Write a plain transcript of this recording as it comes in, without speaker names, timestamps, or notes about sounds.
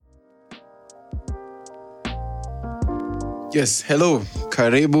Yes, hello.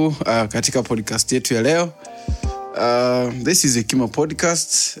 Karibu katika podcast yetu ya leo. This is a Kima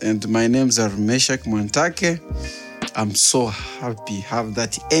podcast and my name's Meshak Mwantake. I'm so happy have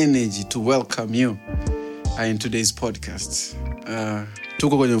that energy to welcome you in today's podcast.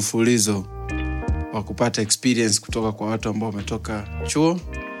 Tuko kwenye mfululizo wa kupata experience kutoka kwa watu ambao wametoka chuo.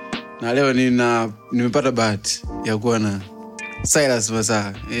 Na leo nimepata bahati ya kuwa na Silas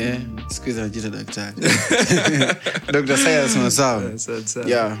Massawe. Siku hizi anajiita daktari. Dr. Silas Massawe.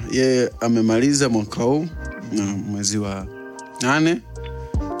 Yeye amemaliza mwaka huu mwezi wa 8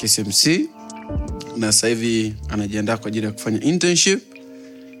 KCMUCo na sasa hivi anajiandaa kwa ajili ya kufanya internship.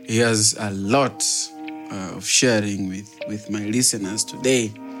 He has a lot of sharing with my listeners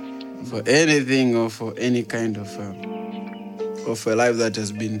today for anything or for any kind of a life that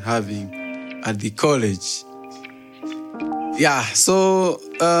has been having at the college. So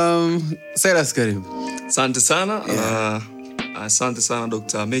Silas, karibu. Asante sana. Asante sana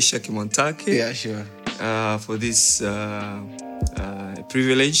Dr. Meshak Mwantake. Yeah, sure. For this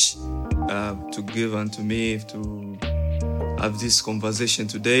privilege to give unto me to have this conversation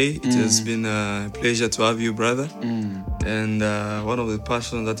today. It has been a pleasure to have you, brother. And one of the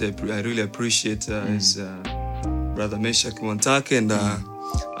passions that I really appreciate is Brother Meshak Mwantake, and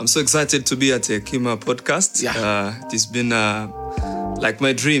I'm so excited to be at a Kima podcast. It has been like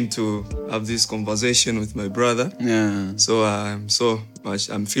my dream to have this conversation with my brother. So I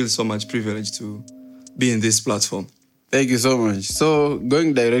feel so much privileged to be in this platform. Thank you so much. So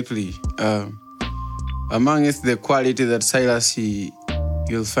going directly, amongst the quality that Silas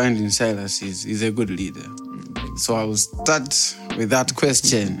you'll find in Silas is a good leader. So I will start with that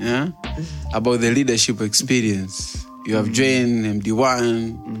question about the leadership experience. You have joined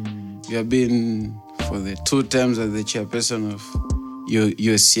MD1. You have been for the 2 terms as the chairperson of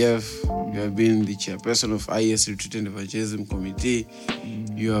USCF. You have been the chairperson of IS Retreat and Evangelism Committee.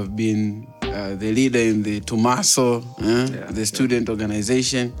 You have been the leader in the Tomaso, the student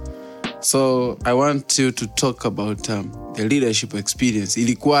organization. So I want you to talk about the leadership experience.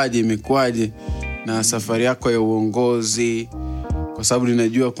 Ilikuwaje, imekuwaje na safari yako ya uongozi, kwa sababu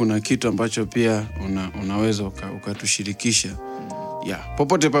ninajua kuna kitu ambacho pia unaweza ukatushirikisha.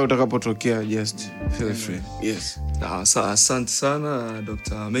 Popote pale utakapotokea, just feel free. Yes. Asante sana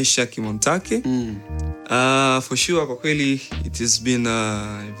Dr. Meshak Mwantake. For sure, kwa kweli it has been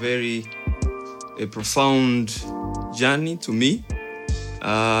a profound journey to me.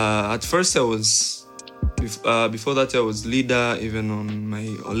 At first before that I was leader even on my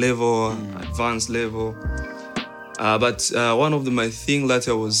level, advanced level. But one of my things that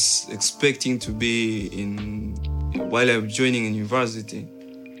I was expecting to be in while I was joining in university,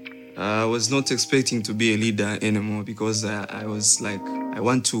 I was not expecting to be a leader anymore, because I was like, I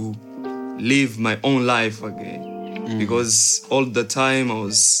want to live my own life again. Because all the time I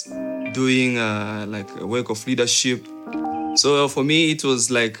was doing like a work of leadership. So for me it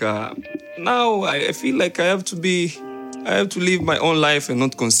was like now I feel like I have to live my own life and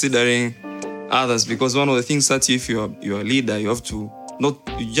not considering others, because one of the things that if you're a leader, you have to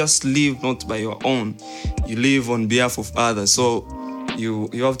you just live not by your own, you live on behalf of others. So you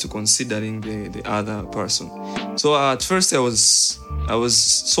have to considering the other person. So at first I was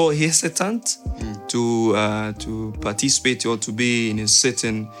so hesitant to participate or to be in a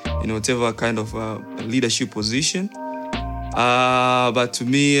certain, whatever kind of leadership position. But to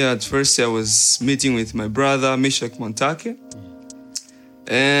me, at first I was meeting with my brother Meshak Mwantake,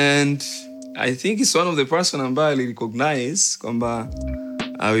 and I think it's one of the person ambaye I recognize kwamba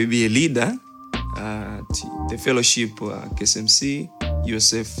I will be a leader at the fellowship, KCMUCo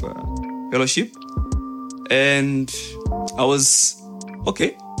USF fellowship. And I was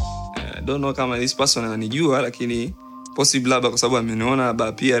okay. I don't know kama this person ananijua, lakini possibly kwa sababu ameniona by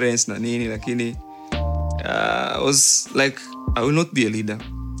appearance na nini, lakini I was like, I will not be a leader.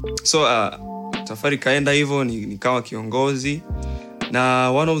 So safari kaenda hivyo, nikawa kiongozi.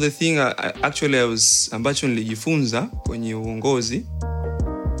 Na one of the thing ambacho nilijifunza kwenye uongozi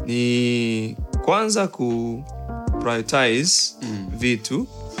ni kwanza prioritize vitu,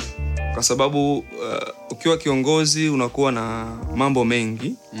 kwa sababu ukiwa kiongozi unakuwa na mambo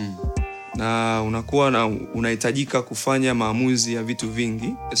mengi na unahitajika kufanya maamuzi ya vitu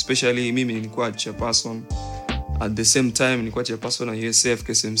vingi. Especially mimi nilikuwa chairperson, at the same time nilikuwa chairperson wa USF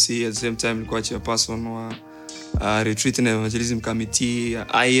KCMUCo, at the same time nilikuwa chairperson wa Retreat and Evangelism Committee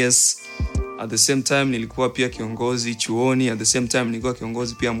IS. At the same time nilikuwa pia kiongozi chuoni, at the same time nilikuwa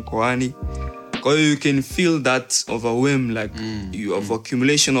kiongozi pia mkoani. Kwa hiyo you can feel that overwhelm, like you have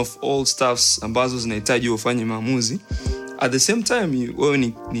accumulation of all stuffs ambazo zinahitaji ufanye maamuzi. At the same time wewe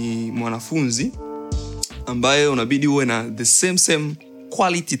ni mwanafunzi ambayo unabidi uwe na the same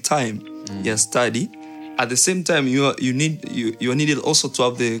quality time ya study. At the same time you are needed also to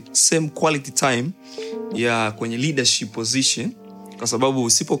have the same quality time ya kwenye leadership position, kwa sababu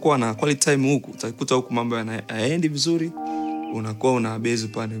usipokuwa na quality time huku utakuta huku mambo yanaendi vizuri, unakuwa una base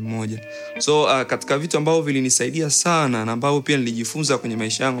upande mmoja. So katika vitu ambavyo vilinisaidia sana na ambavyo pia nilijifunza kwenye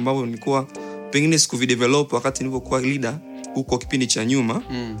maisha yangu ambavyo nilikuwa pengine sikuvidevelop wakati nilipokuwa leader huko kipindi cha nyuma,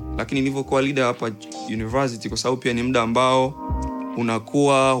 lakini nilipokuwa leader hapa university, kwa sababu pia ni muda ambao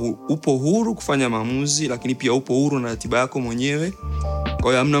unakuwa upo huru kufanya maamuzi, lakini pia upo huru na ratiba yako mwenyewe.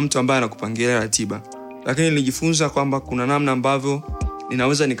 Kwa hiyo hamna mtu ambaye anakupangia ratiba. Lakini nilijifunza kwamba kuna namna ambavyo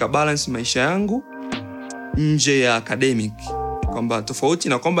ninaweza nikabalance maisha yangu nje ya academic, kwamba tofauti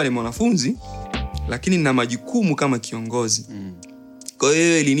na kwamba ni mwanafunzi lakini nina majukumu kama kiongozi. Kwa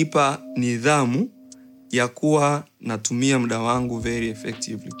hiyo ilinipa nidhamu ya kuwa natumia muda wangu very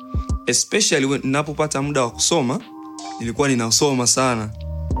effectively, especially when ninapopata muda wa kusoma. Nilikuwa ninasoma sana,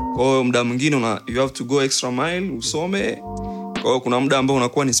 kwa hiyo muda mwingine you have to go extra mile usome. Kwa hiyo kuna muda ambao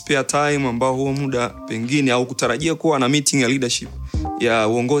unakuwa ni spare time, ambao huo muda pengine au kutarajia kuwa na meeting ya leadership ya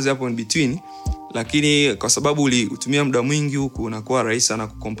uongozi hapo in between, lakini kwa sababu ulitumia muda mwingi huku unakuwa rahisi sana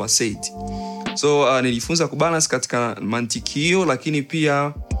kucompensate. So nilijifunza kubalance katika mantiki hiyo, lakini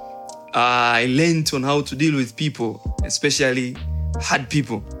pia I learned on how to deal with people, especially hard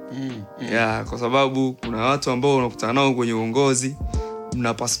people. Yeah, kwa sababu kuna watu ambao unakutana nao kwenye uongozi,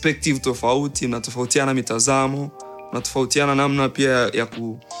 mna perspective tofauti, mnatofautiana mitazamo, mnatofautiana namna pia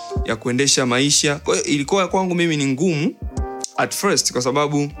ya kuendesha maisha. Kwa hiyo ilikuwa kwangu mimi ni ngumu at first, kwa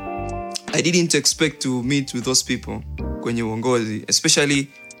sababu I didn't expect to meet with those people kwenye uongozi, especially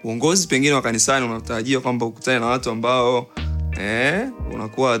uongozi pengine wa kanisani. Unatarajia kwamba ukutane na watu ambao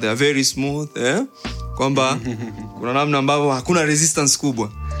unakuwa they are very smooth, kwamba kuna namna ambavyo hakuna resistance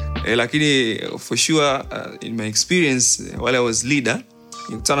kubwa. Lakini for sure in my experience while I was leader,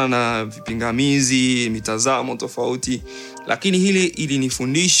 nikutana na vipingamizi, mitazamo tofauti, lakini hili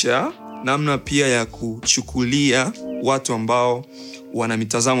ilinifundisha namna pia ya kuchukulia watu ambao wana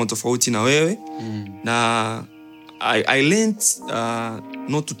mitazamo tofauti na wewe. Na I learned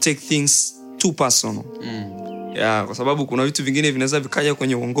not to take things too personal. Yeah, kwa sababu kuna vitu vingine vinaweza vikaja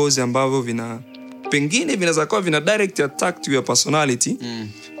kwenye uongozi ambavyo pengine vinaweza kuwa vina direct attack to your personality,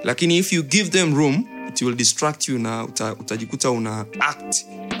 lakini if you give them room it will distract you, na utajikuta una act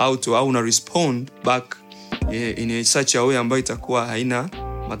out au una respond back in such a way ambayo itakuwa haina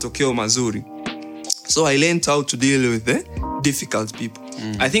matokeo mazuri. So I learned how to deal with the difficult people.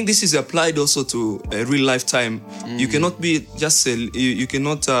 I think this is applied also to a real lifetime. You cannot be just you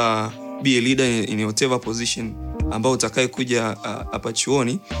cannot be a leader in whatever position ambao utakaye kuja hapa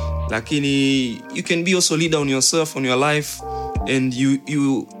chuoni, lakini you can be also leader on yourself, on your life, and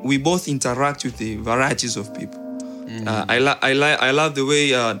we both interact with the varieties of people. I love the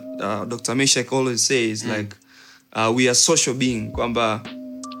way Dr. Meshach always says, like we are social being, kwamba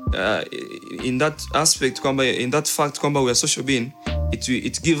in that aspect, kwamba in that fact kwamba we are social being,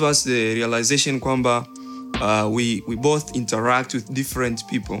 it gives us the realization kwamba we both interact with different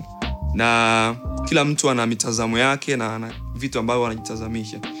people, na kila mtu ana mitazamo yake na ana vitu ambavyo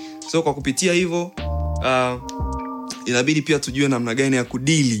anajitazamisha. So kwa kupitia hivyo inabidi pia tujue namna gani ya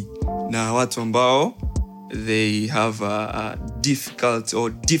kudili na watu ambao they have a difficult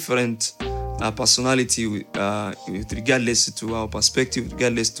or different personality with regardless to our perspective,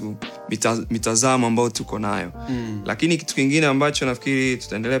 regardless to mitazamo ambao tuko nayo. Lakini kitu kingine ambacho nafikiri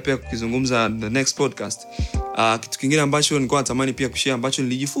tutaendelea pia kukizungumza the next podcast, kitu kingine ambacho nilikuwa natamani pia kushare ambacho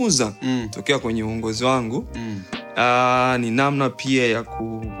nilijifunza tokea kwenye uongozi wangu, ni namna pia ya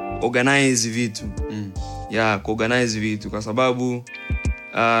kuorganize vitu. Kuorganize vitu, kwa sababu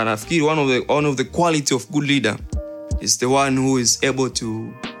nafikiri one of the quality of good leader is the one who is able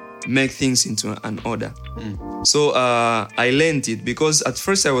to make things into an order. So I learned it because at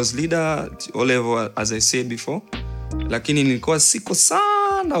first I was leader at O level, as I said before, lakini nilikuwa siko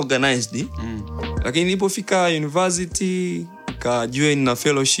sana organized. Lakini nilipofika university join na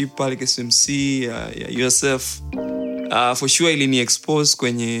fellowship pale KCMUCo ya USF, for sure ilini expose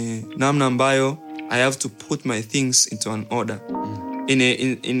kwenye namna ambayo I have to put my things into an order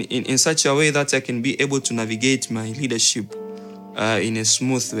in such a way that I can be able to navigate my leadership in a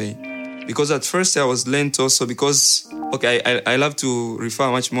smooth way. Because at first I was learned also, because I love to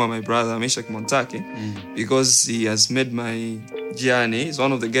refer much more my brother Meshach Montake, because he has made my journey, he's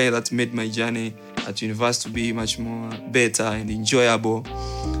one of the guys that made my journey at university to be much more better and enjoyable.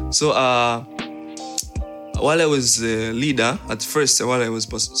 So while I was a leader at first, while I was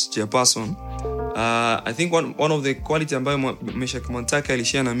chairperson, I think one of the quality ambayo Meshak Mwantake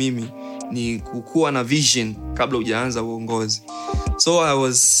alishare na mimi ni kukuwa na vision kabla hujaanza uongozi. So I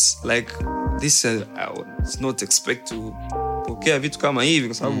was like this I was not expect to pokea vitu kama hivi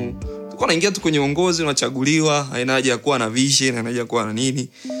kwa sababu tulikuwa naingia tu kwenye uongozi, unachaguliwa, haina haja ya kuwa na vision, haina haja ya kuwa na nini,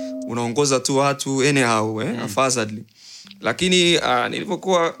 unaongoza tu watu anyhow haphazardly. Lakini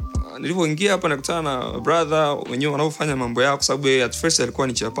nilipoingia hapa nakutana na brother wenyewe wanaofanya mambo yao, kwa sababu at first alikuwa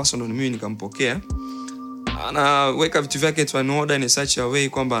ni chairperson, mimi nikampokea. Anaweka vitu vyake to an order in such a way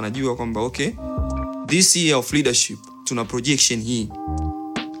kwamba anajua kwamba okay, this year of leadership tuna projection hii.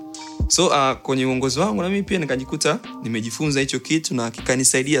 So kwenye uongozi wangu na mimi pia nikajikuta nimejifunza hicho kitu na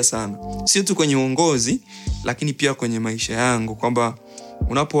kikanisaidia sana. Sio tu kwenye uongozi lakini pia kwenye maisha yangu, kwamba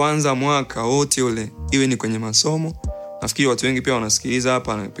unapoanza mwaka wote ule, iwe ni kwenye masomo, nafikiri watu wengi pia wanasikiliza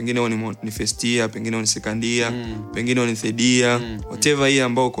hapa, pengine wao ni first year, pengine wao ni second year, pengine wao ni third year, whatever year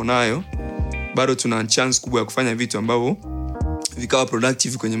ambao uko nayo, bado tuna chance kubwa ya kufanya vitu ambavyo vikawa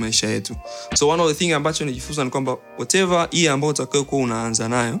productive kwenye maisha yetu. So one of the thing ambacho nijifunza ni kwamba whatever year ambao utakayokuwa unaanza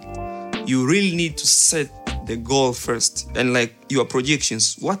nayo, you really need to set the goal first and like your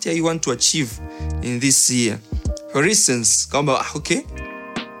projections, what you want to achieve in this year. For instance, kwamba okay,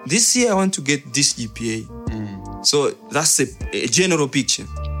 this year I want to get this GPA. So that's a general picture,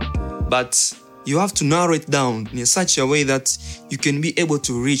 but you have to narrow it down in such a way that you can be able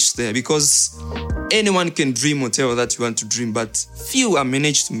to reach there, because anyone can dream whatever that you want to dream, but few are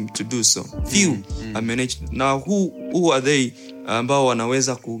managed to do so. Few are managed. Now who are they ambao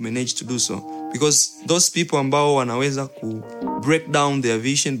wanaweza ku manage to do so? Because those people ambao wanaweza ku break down their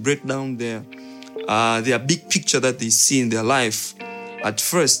vision, break down their big picture that they see in their life at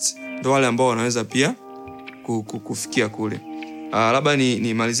first, ndio wale ambao wanaweza pia kufikia kule. Labda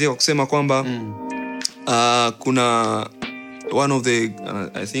nimalizie kwa kusema kwamba kuna one of the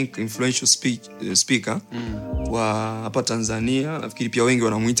I think influential speaker wa hapa Tanzania, nafikiri pia wengi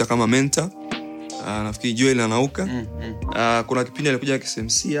wanamuita kama mentor, nafikiri Joel Anauka. Kuna kipindi alikuja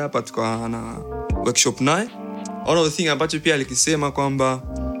KCMC hapa tukawa na workshop naye. One of the thing ambacho pia alikisema kwamba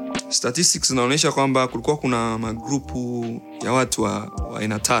statistics zinaonyesha kwamba kulikuwa kuna magrupu ya watu wa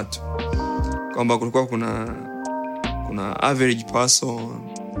aina tatu, kwamba kulikuwa kuna average person,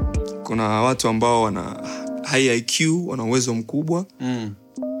 kuna watu ambao wana high IQ, wana uwezo mkubwa,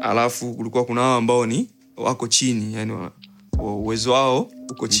 alafu kulikuwa kuna hao ambao ni wako chini, yani uwezo wao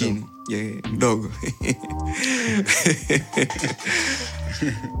uko chini, mdogo.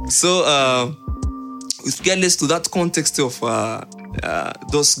 So regardless to that context of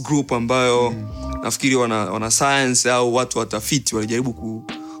those group ambayo nafikiri wana science au watu watafiti walijaribu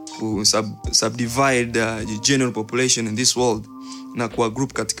subdivide the general population in this world na kuwa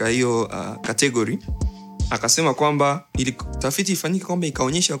group katika hiyo category. Akasema kwamba ili tafiti ifanyike kwamba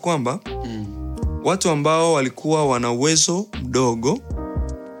ikaonyesha kwamba watu ambao walikuwa wana uwezo mdogo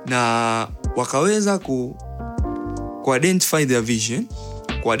na wakaweza ku identify their vision,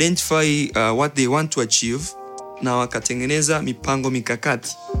 ku identify what they want to achieve, na wakatengeneza mipango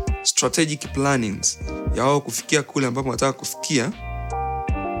mikakati, strategic plannings ya wao kufikia kule ambapo wanataka kufikia,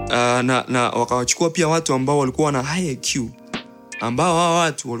 na wakawachukua pia watu ambao walikuwa na high IQ, ambao hao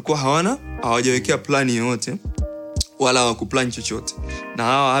watu walikuwa hawajawekea plan yoyote wala hawakuplan chochote, na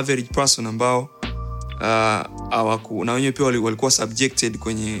hao average person ambao na wenyewe pia walikuwa subjected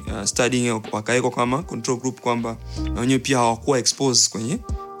kwenye studying, wakawekwa kama control group, kwamba na wenyewe pia hawakuwa exposed kwenye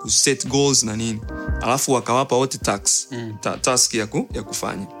set goals na nini, alafu wakawapa wote task ya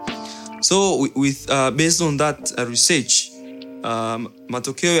kufanya. So with based on that research,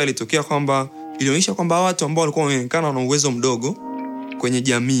 matokeo yalitokea kwamba ilionyesha kwamba watu ambao walikuwa wanaonekana na uwezo mdogo kwenye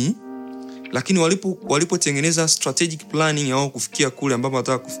jamii, lakini walipotengeneza strategic planning yao kufikia kule ambapo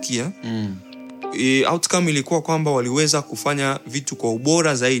wanataka kufikia, outcome ilikuwa kwamba waliweza kufanya vitu kwa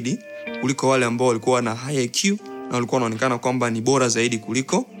ubora zaidi kuliko wale ambao walikuwa na high IQ na walikuwa wanaonekana kwamba ni bora zaidi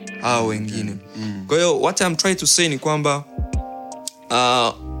kuliko hao wengine. Kwa hiyo what I'm trying to say ni kwamba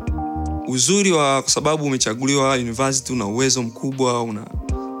uzuri wa, kwa sababu umechaguliwa university, una uwezo mkubwa, una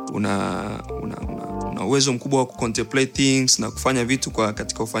uwezo mkubwa wa contemplate things na kufanya vitu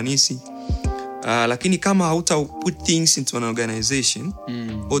katika ufanisi, lakini kama hauta put things into an organization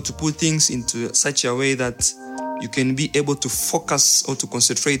or to put things into such a way that you can be able to focus or to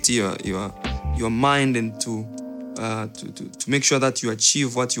concentrate your mind and to make sure that you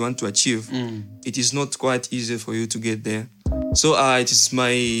achieve what you want to achieve, it is not quite easy for you to get there. So it is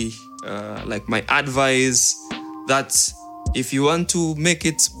my my advice that if you want to make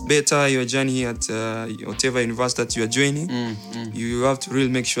it better, your journey at whatever university that you are joining, you have to really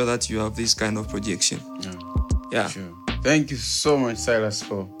make sure that you have this kind of projection. Yeah. Sure. Thank you so much, Silas,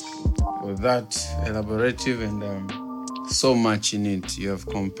 for for that elaborative and so much in it. You have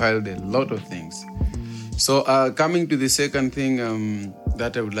compiled a lot of things. So coming to the second thing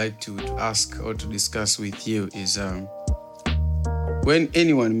that I would like to ask or to discuss with you is when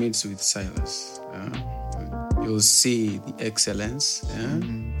anyone meets with Silas, you'll see the excellence,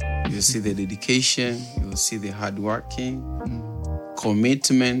 you'll see the dedication, you'll see the hard working,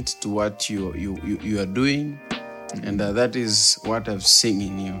 commitment to what you are doing, and that is what I've seen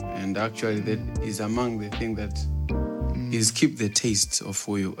in you. And actually that is among the things that is keep the taste of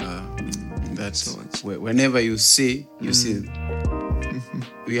who you are. That's so whenever you see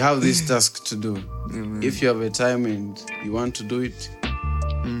we have this task to do. If you have a time and you want to do it,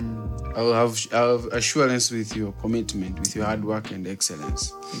 I'll have assurance with your commitment, with your hard work and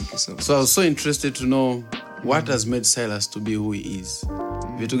excellence. Thank you so much. So I was so interested to know what has made Silas to be who he is.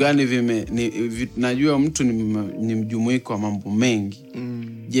 Vitu gani najua mtu ni mjumuiko wa mambo mengi.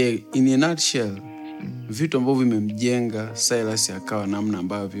 Je, in a nutshell, vitu ambavyo vimemjenga Silas akawa namna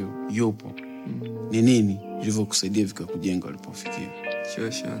ambavyo yupo ni nini vilivyokusaidia vikakujenga ulipofikia?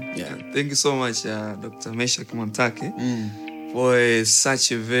 Sure. Yeah. Thank you so much, Dr. Meshak Montake, for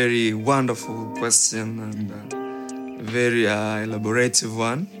such a very wonderful question and very elaborative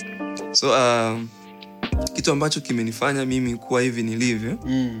one. So, kitu ambacho kimenifanya mimi kuwa hivi nilivyo,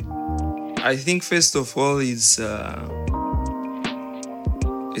 I think first of all it's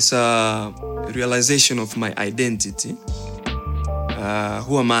a realization of my identity.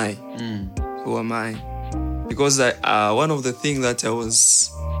 Who am I? Who am I? Because one of the things that I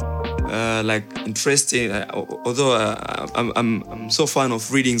was interested, although I'm so fan of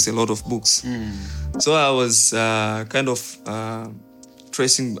reading a lot of books, so I was kind of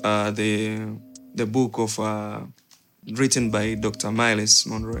tracing the book of written by Dr. Silas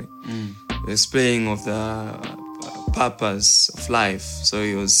Massawe, explaining of the purpose of life. So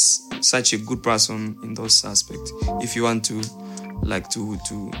he was such a good person in those aspects. If you want to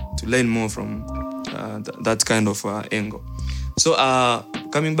learn more from that kind of angle. So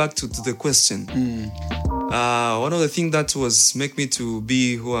coming back to the question, one of the things that was make me to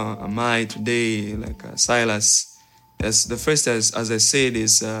be who am I today, like Silas, as the first as I said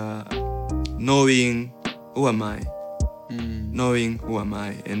is knowing who am I, knowing who am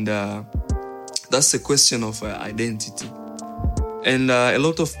I, and that's a question of identity. And a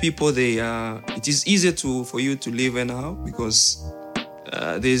lot of people, it is easier for you to live anyhow because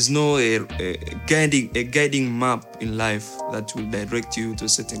there's no a guiding map in life that will direct you to a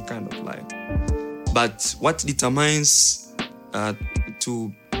certain kind of life. But what determines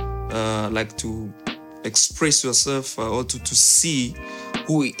to express yourself or to see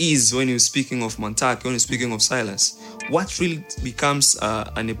who he is when you're speaking of Montake, when you're speaking of Silas, what really becomes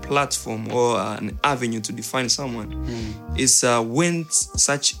a platform or an avenue to define someone is when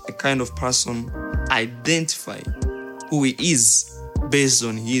such a kind of person identify who he is based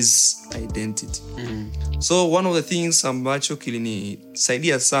on his identity. So one of the things ambacho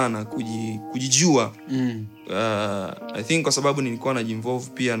kilinisaidia sana kujijua, I think kwa sababu nilikuwa najinvolve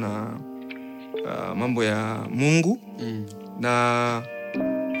pia na mambo ya Mungu, na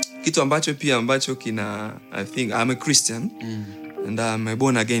kitu ambacho I think I'm a Christian and I'm a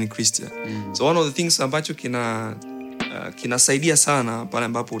born again Christian. So one of the things ambacho kinasaidia sana pale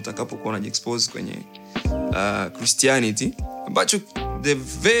ambapo utakapokuwa unajiexpose kwenye Christianity, ambacho the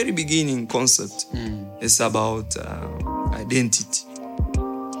very beginning concept is about identity.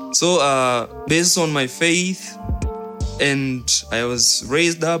 So based on my faith, and I was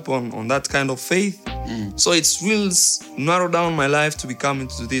raised up on that kind of faith, so it's really narrowed down my life to become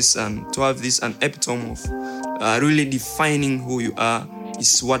into this and to have this an epitome of really defining who you are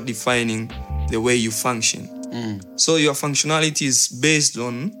is what defining the way you function. So your functionality is based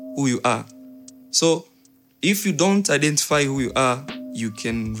on who you are. So if you don't identify who you are, you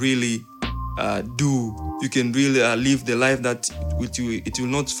can really live the life that it will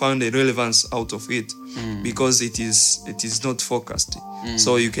not find a relevance out of it, because it is not focused.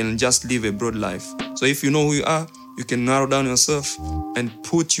 So you can just live a broad life. So if you know who you are, you can narrow down yourself and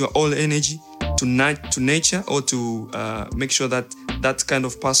put your all energy to nature, or to make sure that that kind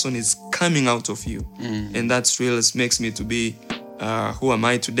of person is coming out of you. And that's really makes me to be who am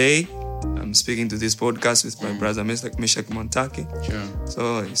I today. I'm speaking to this podcast with my brother Meshak Montake. Sure.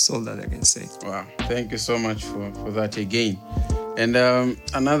 So it's all that I can say. Wow, thank you so much for that again. And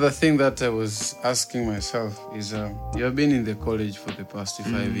another thing that I was asking myself is you have been in the college for the past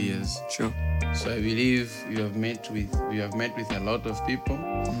 5 years. Sure. So I believe you have met with a lot of people,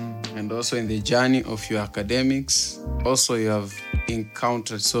 and also in the journey of your academics, also you have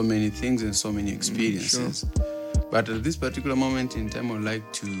encountered so many things and so many experiences. Sure. But at this particular moment in time, I'd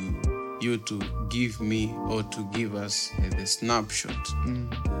like to you to give me or to give us the snapshot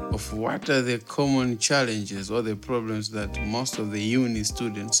of what are the common challenges or the problems that most of the uni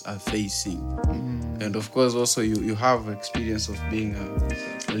students are facing. And of course, also you have experience of being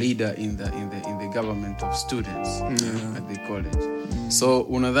a leader in the government of students at the college. So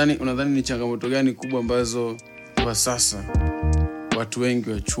unadhani ni changamoto gani kubwa ambazo kwa sasa watu wengi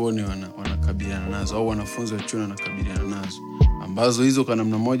wa chuoni wanakabiliana nazo au wanafunzi wa chuoni wanakabiliana nazo, ambazo hizo kwa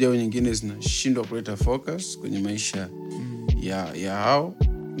namna moja au nyingine zinashindwa kuleta focus kwenye maisha ya hao,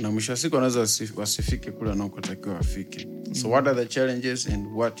 na mwisho wa siku wanaweza wasifike kule wanakotakiwa wafike. So what are the challenges and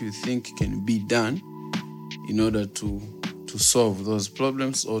what you think can be done in order to solve those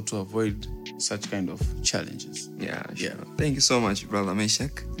problems or to avoid such kind of challenges? Yeah, sure. Thank you so much, Brother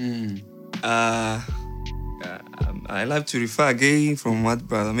Meshach. I like to refer again from what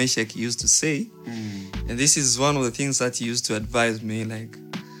Brother Meshach used to say. And this is one of the things that he used to advise me, like,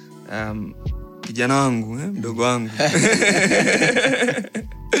 kijana wangu, mdogo wangu.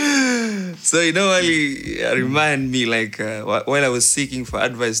 So, he remind me, like, while I was seeking for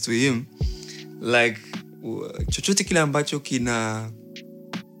advice to him, like, chochote kile ambacho kina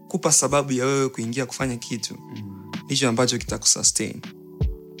kupa sababu ya wewe kuingia kufanya kitu, hicho ambacho kitakusustain.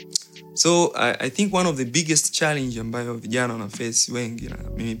 So I think one of the biggest challenge ambayo vijana wana face wengi, na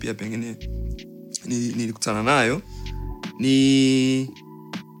mimi pia pengine nilikutana nayo, ni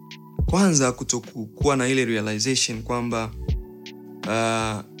kwanza kutokuwa na ile realization kwamba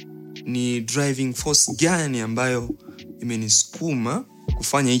ni driving force gani ambayo imenisukuma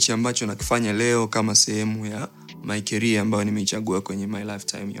kufanya hichi ambacho nakifanya leo kama sehemu ya my career ambayo nimeichagua kwenye my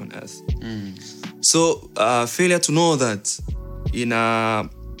lifetime on earth. So failure to know that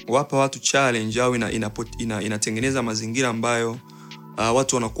wapa watu challenge au inatengeneza mazingira ambayo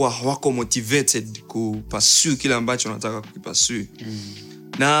watu wanakuwa hawako motivated kupursue kile ambacho wanataka kukipursue.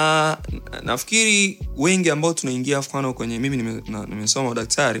 Na nafikiri wengi ambao tunaingia mfano kwenye, mimi nimesoma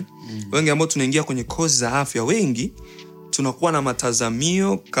udaktari, wengi ambao tunaingia kwenye kozi za afya, wengi tunakuwa na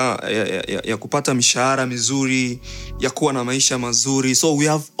matazamio ya kupata mishahara mizuri, ya kuwa na maisha mazuri. So we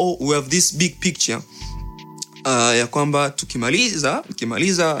have this big picture ya kwamba tukimaliza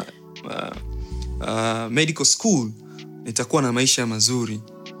medical school nitakuwa na maisha mazuri.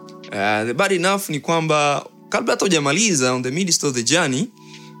 The bad enough ni kwamba kabla hata hujamaliza, on the midst of the journey,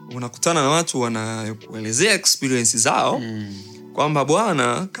 unakutana na watu wanakuelezea experience zao kwamba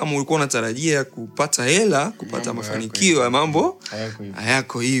bwana, kama ulikuwa unatarajia kupata hela, kupata mafanikio, mambo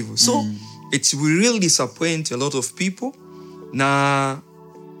hayako hivyo. So it will really disappoint a lot of people, na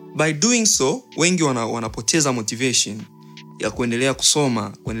by doing so wengi wanapoteza motivation ya kuendelea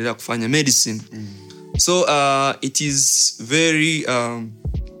kusoma, kuendelea kufanya medicine. So it is very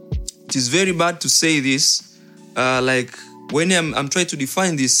bad to say this, like when I'm trying to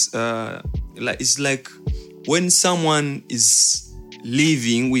define this, it's like when someone is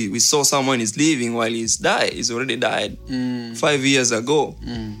leaving, we saw someone is leaving while he's already died 5 years ago.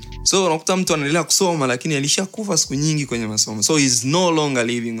 So unakuta mtu anaendelea kusoma lakini alishakufa siku nyingi kwenye masomo. So he's no longer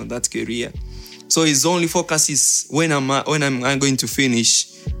living on that career. So his only focus is when I'm going to finish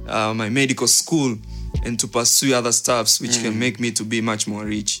my medical school and to pursue other stuffs which can make me to be much more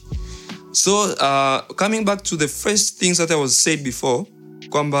rich. So coming back to the first things that I was said before,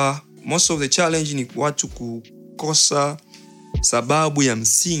 kwamba most of the challenge ni watu kukosa sababu ya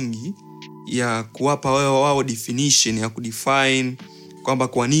msingi ya kuwapa wao definition, ya kudefine kwamba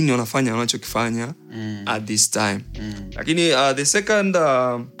kwa nini wanafanya wanachokifanya at this time. Lakini the second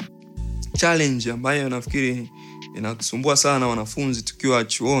challenge ambayo nafikiri inatusumbua sana wanafunzi tukiwa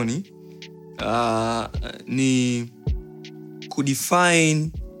chuoni ni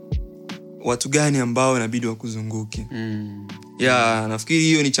kudefine watu gani ambao inabidi wakuzunguke. Nafikiri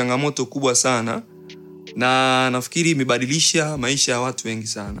hiyo ni changamoto kubwa sana, na nafikiri imebadilisha maisha ya watu wengi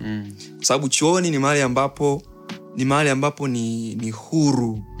sana. Kwa sababu chuoni ni mahali ambapo ni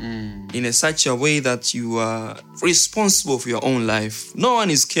huru, in a such a way that you are responsible for your own life. No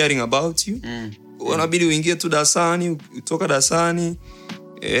one is caring about you. Unabidi uingie tu darasani, utoka darasani,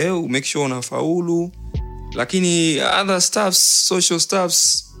 make sure unafaulu. Lakini other stuffs, social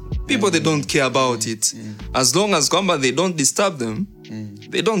stuffs, people they don't care about it. As long as kwamba they don't disturb them,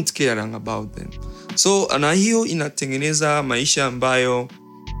 they don't care about them. So na hiyo inatengeneza maisha ambayo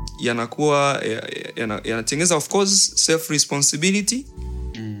yanakuwa yanatengeneza of course self responsibility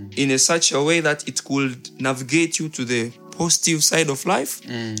in a such a way that it could navigate you to the positive side of life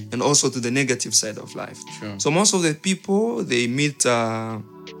and also to the negative side of life. Sure. So most of the people they meet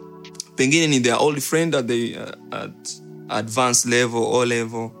pengine ni their old friend at the at advanced level or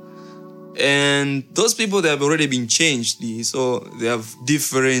level, And those people, they have already been changed, so they have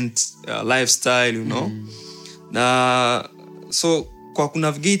different lifestyle, you know. Na so kwa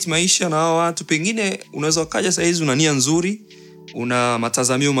kunavigate maisha na hao watu, pengine unaweza kaja saa hizi una nia nzuri, una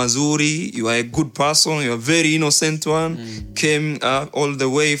matazamio mazuri, you are a good person, you are a very innocent one, came all the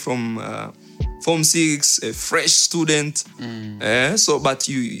way from Form 6, a fresh student. So but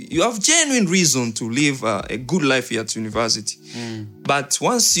you have genuine reason to live a good life here at university. But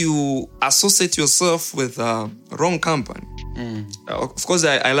once you associate yourself with wrong company, of course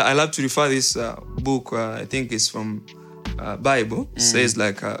I love to refer this book, I think it's from Bible, says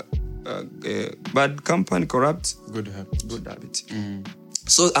like bad company corrupt good habit.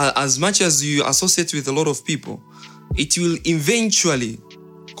 So as much as you associate with a lot of people, it will eventually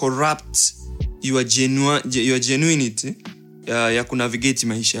corrupt your genuinity ya kunavigate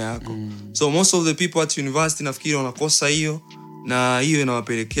maisha yako. So most of the people at university nafikiri wanakosa hiyo, na hiyo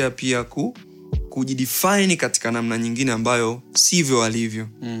inawapelekea pia kujidefine katika namna nyingine ambayo sivyo walivyo.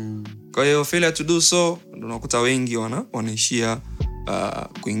 Kwa hiyo failure to do so, ndio unakuta wengi wanaishia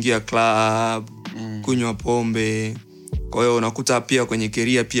kuingia club, kunywa pombe. Kwa hiyo unakuta pia kwenye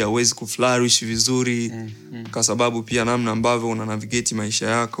career pia huwezi kuflourish vizuri, kwa sababu pia namna ambavyo una navigate maisha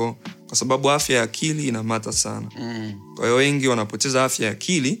yako, kwa sababu afya ya akili ina matter sana. Kwa hiyo wengi wanapoteza afya ya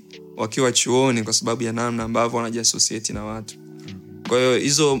akili wakiwa chuoni kwa sababu ya namna ambavyo wanajiassociate na watu. Kwa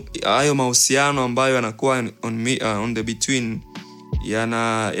hiyo hayo mahusiano ambayo yanakuwa on the between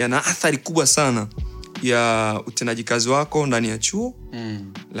yana athari kubwa sana ya utendaji kazi wako ndani ya chuo,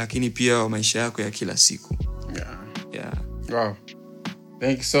 lakini pia maisha yako ya kila siku. Yeah. Wow.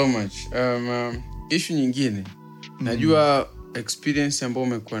 Thank you so much. Issue nyingine. Najua experience ambayo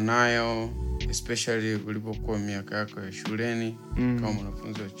umekuwa nayo, especially ulipokuwa miaka yako ya shuleni kama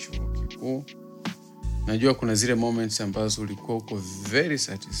mwanafunzi wa chuo kikuu. Najua kuna zile moments ambazo ulikuwa uko very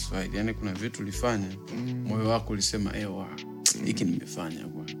satisfied. Yaani kuna vitu ulifanya, moyo wako ulisema ewa, hiki nimefanya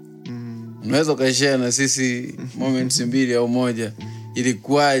bwana. Unaweza ukashare na sisi moments mbili au moja,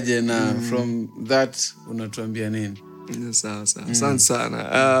 ilikuwaje na from that unatuambia nini? Sawa. Asante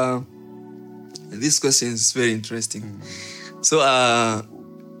sana. This question is very interesting. So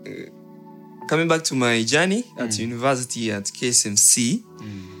coming back to my journey at university at KCMC,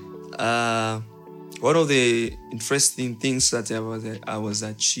 one of the interesting things that I was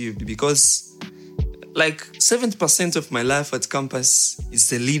achieved, because like 70% of my life at campus is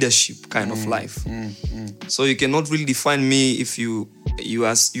the leadership kind of life. So you cannot really define me if you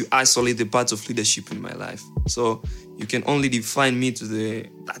isolate the part of leadership in my life. So you can only define me to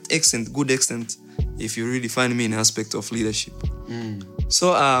that extent, good extent, if you really define me in aspect of leadership.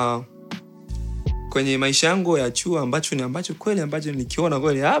 So kwenye maisha yangu ya chuo ambacho nikiona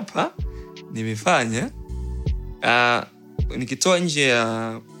kweli hapa nimefanya, nikitoa nje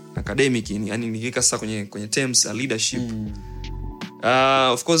ya academic, yani nikika sasa kwenye terms ya leadership,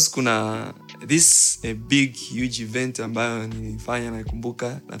 of course kuna this a big huge event ambayo nilifanya,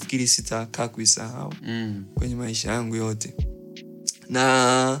 nakumbuka, nafikiri sitakaa kuisahau kwenye maisha yangu yote.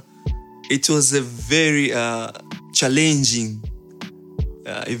 Na it was a very challenging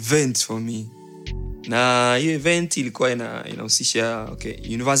event for me. Na hiyo event ilikuwa inahusisha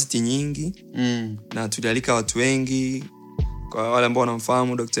university nyingi, na tulialika watu wengi. Kwa wale ambao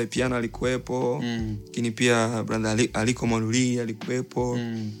wanamfahamu, Dr. Piana alikuwepo, lakini pia brother Aliko Maluli alikuwepo,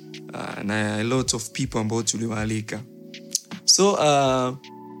 na a lot of people ambao tuliwaalika. So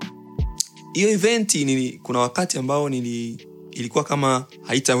hiyo event kuna wakati ambao ilikuwa kama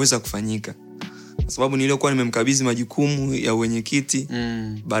haitaweza kufanyika, kwa sababu nilikuwa nimemkabidhi majukumu ya wenyekiti.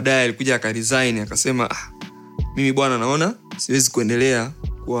 Baadaye alikuja akaresign, akasema mimi bwana naona siwezi kuendelea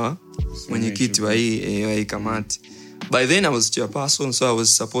kuwa mwenyekiti wa hii kamati. By then I was chairperson, so I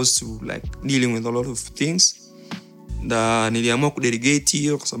was supposed to like dealing with a lot of things. Na niliamua kudelegate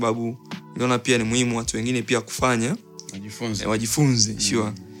hiyo kwa sababu niliona pia ni muhimu watu wengine pia kufanya wajifunze.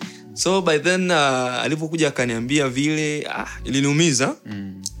 Sure. So by then alipokuja akaniambia vile, iliniumiza,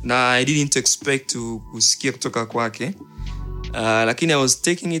 na I didn't expect to kusikia kutoka kwake. Lakini I was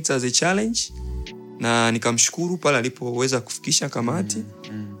taking it as a challenge, na nikamshukuru pale alipoweza kufikisha kamati.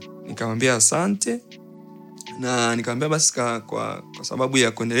 Nikamwambia asante, na nikamwambia basi kwa sababu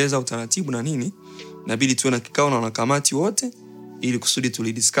ya kuendeleza utaratibu na nini, inabidi tuwe na kikao na wanakamati wote ili kusudi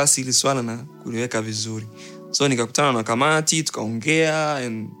tulidiscuss hili swala na kuliweka vizuri. So nikakutana na kamati, tukaongea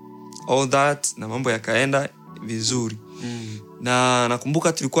and all that, na mambo yakaenda vizuri. Na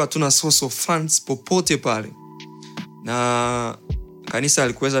nakumbuka tulikuwa hatuna source of funds popote pale, na kanisa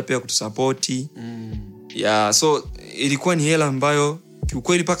alikuweza pia kutusupporti. So ilikuwa ni hela ambayo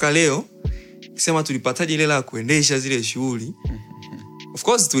kiukweli paka leo kisema tulipataje hela ya kuendesha zile shughuli, of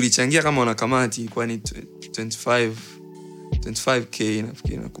course tulichangia kama wanakamati kwa ni 25k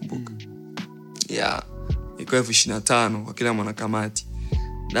nafikiri nakumbuka. Yeah, ilikuwa 25 kwa kila mwanakamati.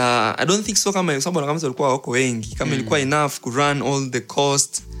 Na I don't think so kama sababu wanakamati walikuwa wako wengi. Kama ilikuwa enough to run all the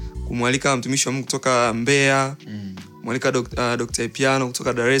cost, kumwalika mtumishi wa Mungu kutoka Mbeya, kumwalika Dr. Piano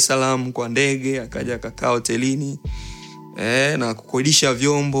kutoka Dar es Salaam kwa ndege, akaja akakaa hotelini. Na kukodisha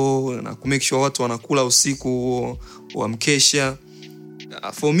vyombo na kumake sure watu wanakula usiku wa mkesha.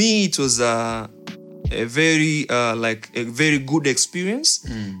 For me it was a very a very good experience.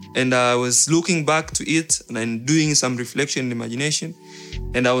 And I was looking back to it and doing some reflection and imagination,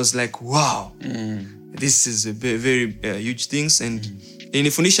 and I was like, wow, this is a very huge things. And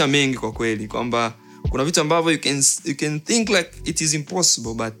inifundisha mengi kwa kweli kwamba kuna vitu ambavyo you can think like it is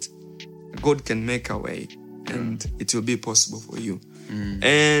impossible, but God can make a way and it will be possible for you.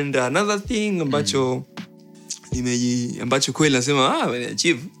 And another thing ambacho kweli nasema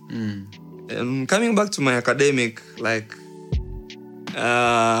achieve. Coming back to my academic, like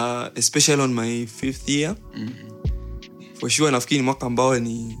especially on my 5th year, for sure nafikiri mwaka ambao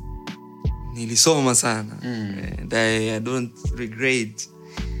nilisoma sana, and I don't regret.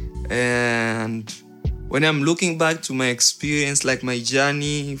 And when I'm looking back to my experience, like my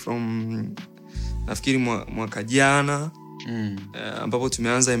journey from nafikiri mwaka jana ambapo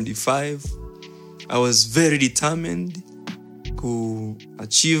tumeanza MD5, I was very determined to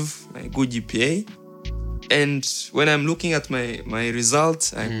achieve my good GPA. And when I'm looking at my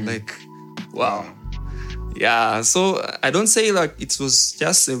results, I'm like, wow. Yeah, so I don't say like it was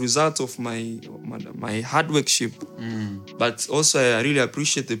just a result of my hard workship, but also I really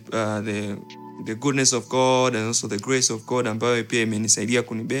appreciate the goodness of God and also the grace of God ambayo pia imenisaidia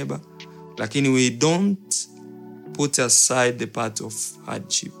kunibeba. Lakini we don't put aside the part of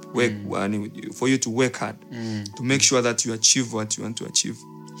hardship. For you to work hard to make sure that you achieve what you want to achieve.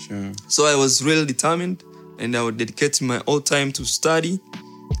 Sure. So I was really determined, and I would dedicate my whole time to study,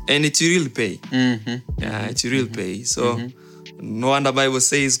 and it will pay. Yeah, it will pay. So no wonder Bible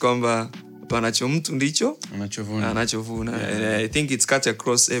says kwamba panacho mtu ndicho anachovuna. I think it's cut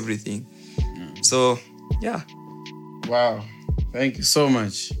across everything. So yeah. Wow, thank you so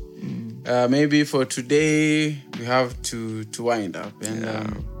much. Maybe for today we have to wind up. And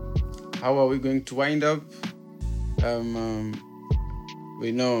how are we going to wind up?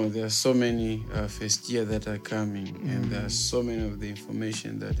 We know there are so many first year that are coming, and there are so many of the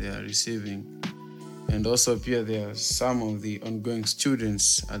information that they are receiving. And also here there are some of the ongoing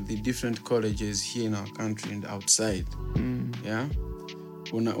students at the different colleges here in our country and outside. Yeah.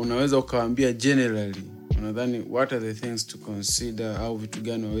 Unaweza ukawaambia generally, unadhani what are the things to consider, au vitu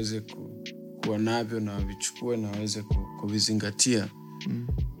gani waweze kuwa navyo na wavichukue na waweze kuvizingatia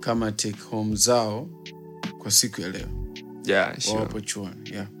kama take home zao kwa siku ya leo? Yeah, sure. Wapo chuani.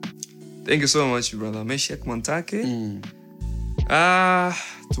 Yeah. Thank you so much, brother Meshach Montake.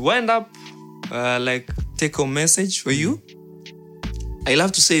 To wind up, like take home message for you. I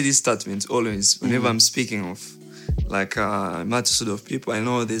love to say this statement always whenever I'm speaking of like a multitude of people. I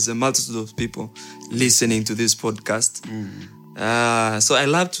know there's a multitude of people listening to this podcast. So I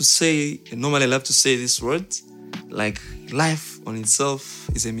love to say this word, like life on itself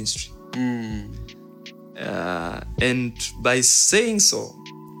is a mystery. And by saying so,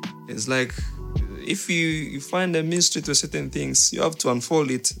 it's like if you find a mystery to certain things, you have to unfold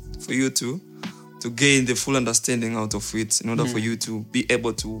it for you to gain the full understanding out of it in order for you to be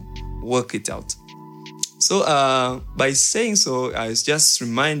able to work it out. So by saying so, I was just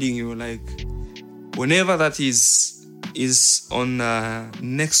reminding you, like, whenever that is on the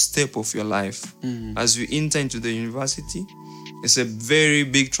next step of your life, as you enter into the university, it's a very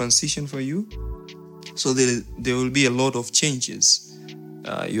big transition for you. So there will be a lot of changes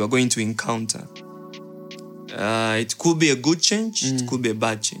you are going to encounter. It could be a good change, it could be a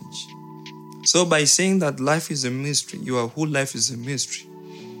bad change. So by saying that life is a mystery, your whole life is a mystery,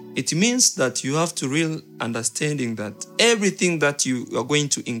 it means that you have to real understanding that everything that you are going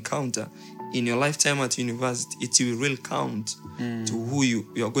to encounter in your lifetime at university, it will really count to who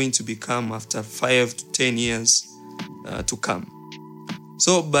you are going to become after 5 to 10 years to come.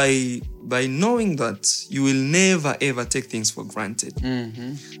 So by knowing that, you will never ever take things for granted.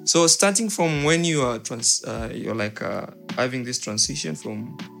 So starting from when you are you're like having this transition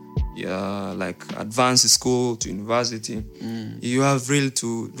from like advanced school to university, you have really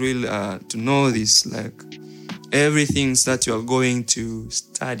to know this, like everything that you are going to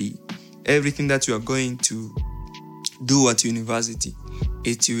study, everything that you are going to do at university,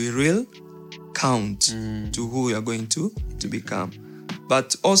 it will really count to who you are going to become.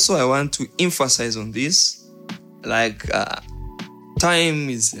 But also I want to emphasize on this, like time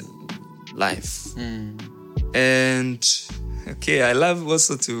is life. And okay, I love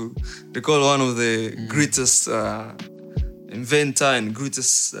also to recall one of the greatest inventor and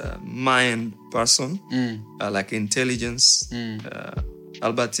greatest mind person, like intelligence,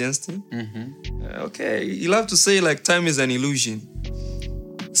 Albert Einstein. Okay, he loved to say like time is an illusion.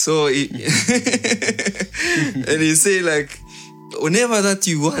 So and he say like whenever that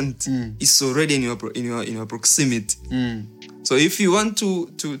you want, it's already in your proximity. So if you want to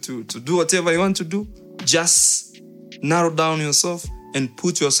do whatever you want to do, just narrow down yourself and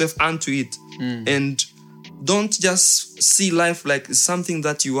put yourself onto it. And don't just see life like something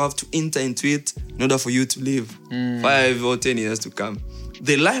that you have to enter into it in order for you to live 5 or 10 years to come.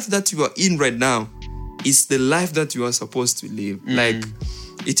 The life that you are in right now is the life that you are supposed to live. Like,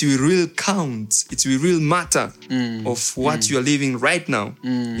 it will really count. It will really matter of what you are living right now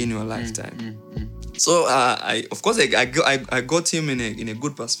in your lifetime. So, I got him in a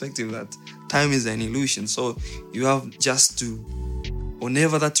good perspective that time is an illusion. So, you have just to,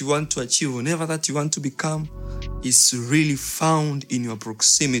 whenever that you want to achieve, whenever that you want to become, is really found in your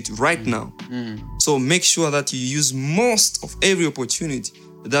proximity right now. So make sure that you use most of every opportunity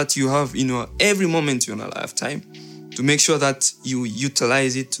that you have in your every moment in your lifetime to make sure that you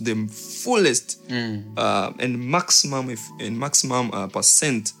utilize it to the fullest and maximum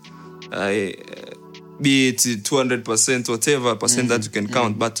percent, be it 200%, whatever percent that you can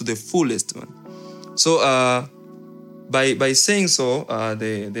count, but to the fullest one. So by saying so,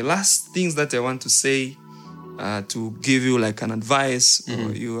 the last things that I want to say to give you like an advice,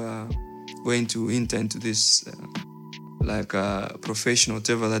 or you are going to enter into this like a profession,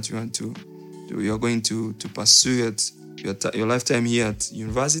 whatever that you want to do, you're going to pursue at your lifetime here at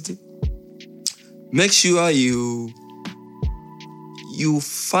university. Make sure you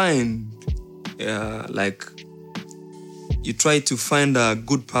find like you try to find a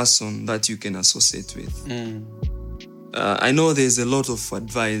good person that you can associate with. I know there's a lot of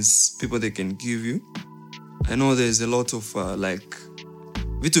advice people they can give you. I know there's a lot of like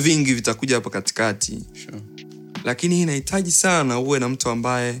vitu vingi vitakuja hapa katikati. Sure. Lakini inahitaji sana uwe na mtu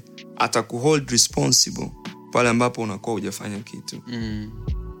ambaye atakuhold responsible pale ambapo unakuwa hujafanya kitu.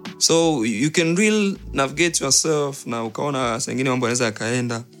 So you can really navigate yourself na ukaona saa nyingine mambo yanaweza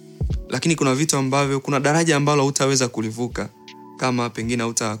yakaenda, lakini kuna vitu ambavyo, kuna daraja ambalo hutaweza kulivuka kama pengine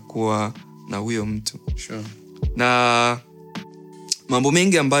hutakuwa na huyo mtu. Sure. Na mambo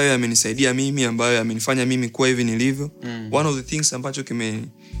mengi ambayo yamenisaidia mimi, ambayo yamenifanya mimi kuwa hivi nilivyo, one of the things ambacho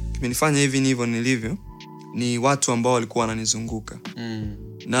kimenifanya hivi nilivyo ni watu ambao walikuwa wananizunguka.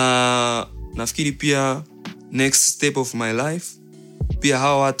 Na nafikiri pia next step of my life, pia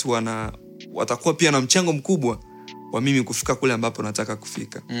hawa watu watakuwa pia na mchango mkubwa wa mimi kufika kule ambapo nataka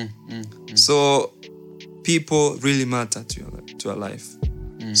kufika. So people really matter to your life.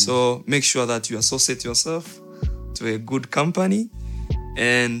 So make sure that you associate yourself to a good company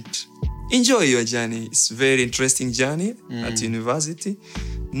and enjoy your journey. It's a very interesting journey at university.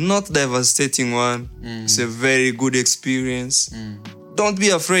 Not devastating one. It's a very good experience. Don't be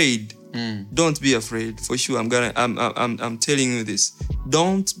afraid. Don't be afraid. For sure, I'm telling you this.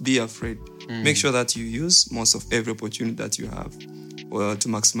 Don't be afraid. Make sure that you use most of every opportunity that you have to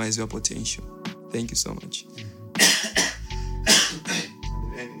maximize your potential. Thank you so much.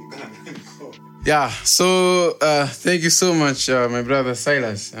 Yeah, so thank you so much, my brother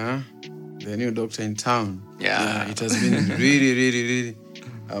Silas, the new doctor in town. Yeah. It has been really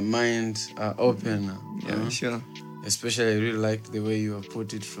a mind opener. Yeah, sure. Especially I really liked the way you have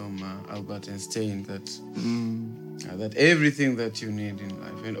put it from Albert Einstein, that that everything that you need in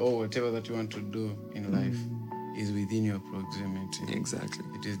life and whatever that you want to do in life is within your proximity. Exactly.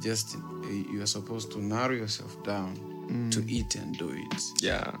 It is just you are supposed to narrow yourself down to eat and do it.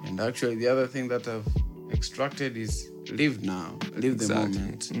 Yeah. And actually the other thing that I've extracted is live now, live the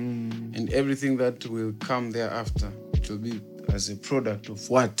moment. And everything that will come thereafter, it will be as a product of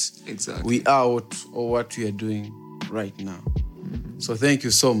what we are or what we are doing right now. So thank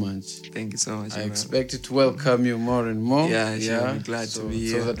you so much. Thank you so much. I expect to welcome you more and more. Yeah, I'm glad to be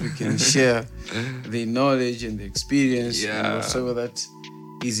here. So that we can share the knowledge and the experience and whatever that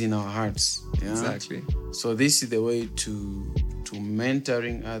is in our hearts. Yeah? Exactly. So this is the way to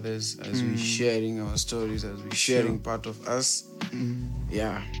mentoring others as we sharing our stories, as we sharing part of us.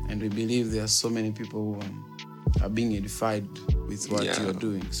 Yeah, and we believe there are so many people who are being edified with what you are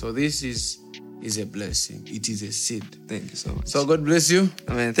doing. So this is a blessing. It is a seed. Thank you so much. So God bless you.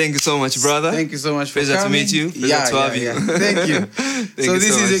 Amen. Thank you so much, brother. Thank you so much for coming. coming. Pleasure to meet you. Pleasure to have you. Thank you. Thank so you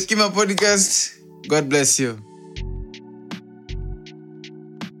this so is much. a Kima podcast. God bless you.